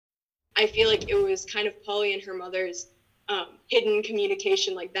I feel like it was kind of Polly and her mother's hidden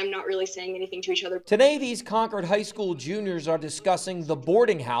communication, like them not really saying anything to each other. Today, these Concord High School juniors are discussing The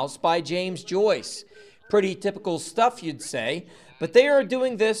Boarding House by James Joyce. Pretty typical stuff, you'd say, but they are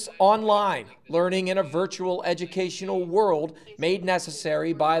doing this online, learning in a virtual educational world made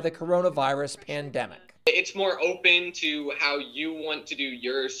necessary by the coronavirus pandemic. It's more open to how you want to do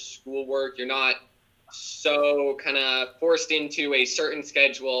your schoolwork. You're not so kind of forced into a certain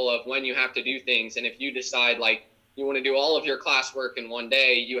schedule of when you have to do things. And if you decide like you want to do all of your classwork in one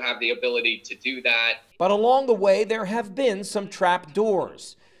day, you have the ability to do that. But along the way, there have been some trap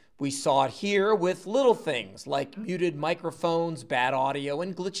doors. We saw it here with little things like muted microphones, bad audio,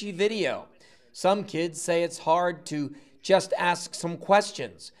 and glitchy video. Some kids say it's hard to just ask some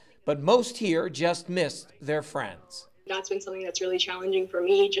questions, but most here just missed their friends. That's been something that's really challenging for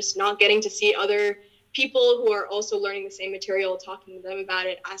me, just not getting to see other people who are also learning the same material, talking to them about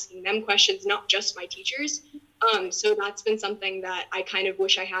it, asking them questions, not just my teachers. So that's been something that I kind of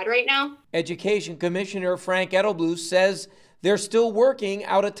wish I had right now. Education Commissioner Frank Edelbluth says they're still working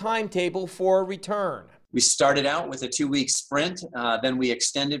out a timetable for a return. We started out with a 2-week sprint, then we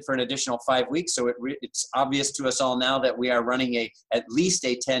extended for an additional 5 weeks. So it's obvious to us all now that we are running at least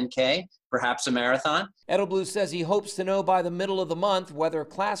a 10K, perhaps a marathon. Edelbluth says he hopes to know by the middle of the month whether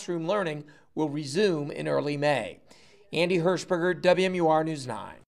classroom learning will resume in early May. Andy Hirschberger, WMUR News 9.